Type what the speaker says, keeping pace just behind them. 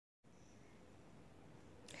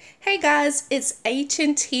Hey guys, it's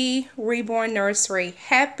H&T Reborn Nursery.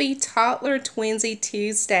 Happy Toddler Twinzy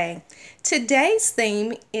Tuesday. Today's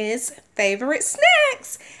theme is favorite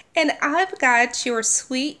snacks. And I've got your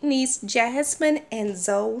sweet niece Jasmine and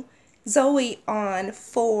Zoey on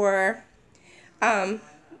for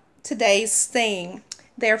today's theme.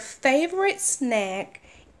 Their favorite snack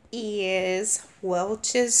is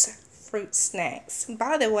Welch's Fruit Snacks.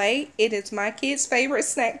 By the way, it is my kids' favorite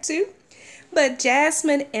snack too. But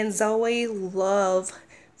Jasmine and Zoey love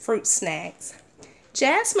fruit snacks.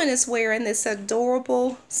 Jasmine is wearing this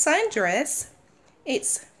adorable sundress.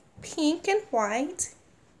 It's pink and white.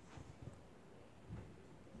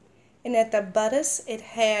 And at the buttocks, it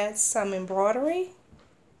has some embroidery.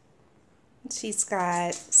 She's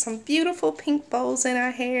got some beautiful pink bows in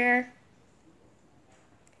her hair.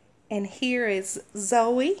 And here is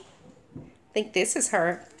Zoey. I think this is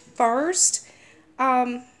her first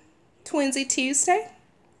Twinzy Tuesday.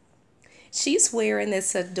 She's wearing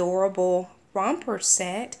this adorable romper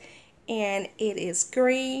set, and it is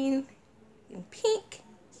green and pink.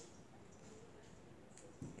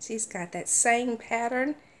 She's got that same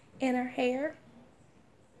pattern in her hair,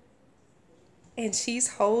 and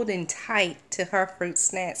she's holding tight to her fruit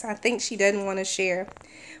snacks. I think she doesn't want to share.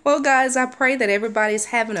 Well guys, I pray that everybody's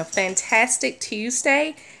having a fantastic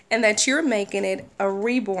Tuesday and that you're making it a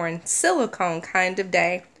reborn silicone kind of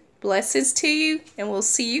day. Blessings to you, and we'll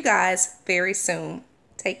see you guys very soon.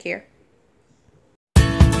 Take care.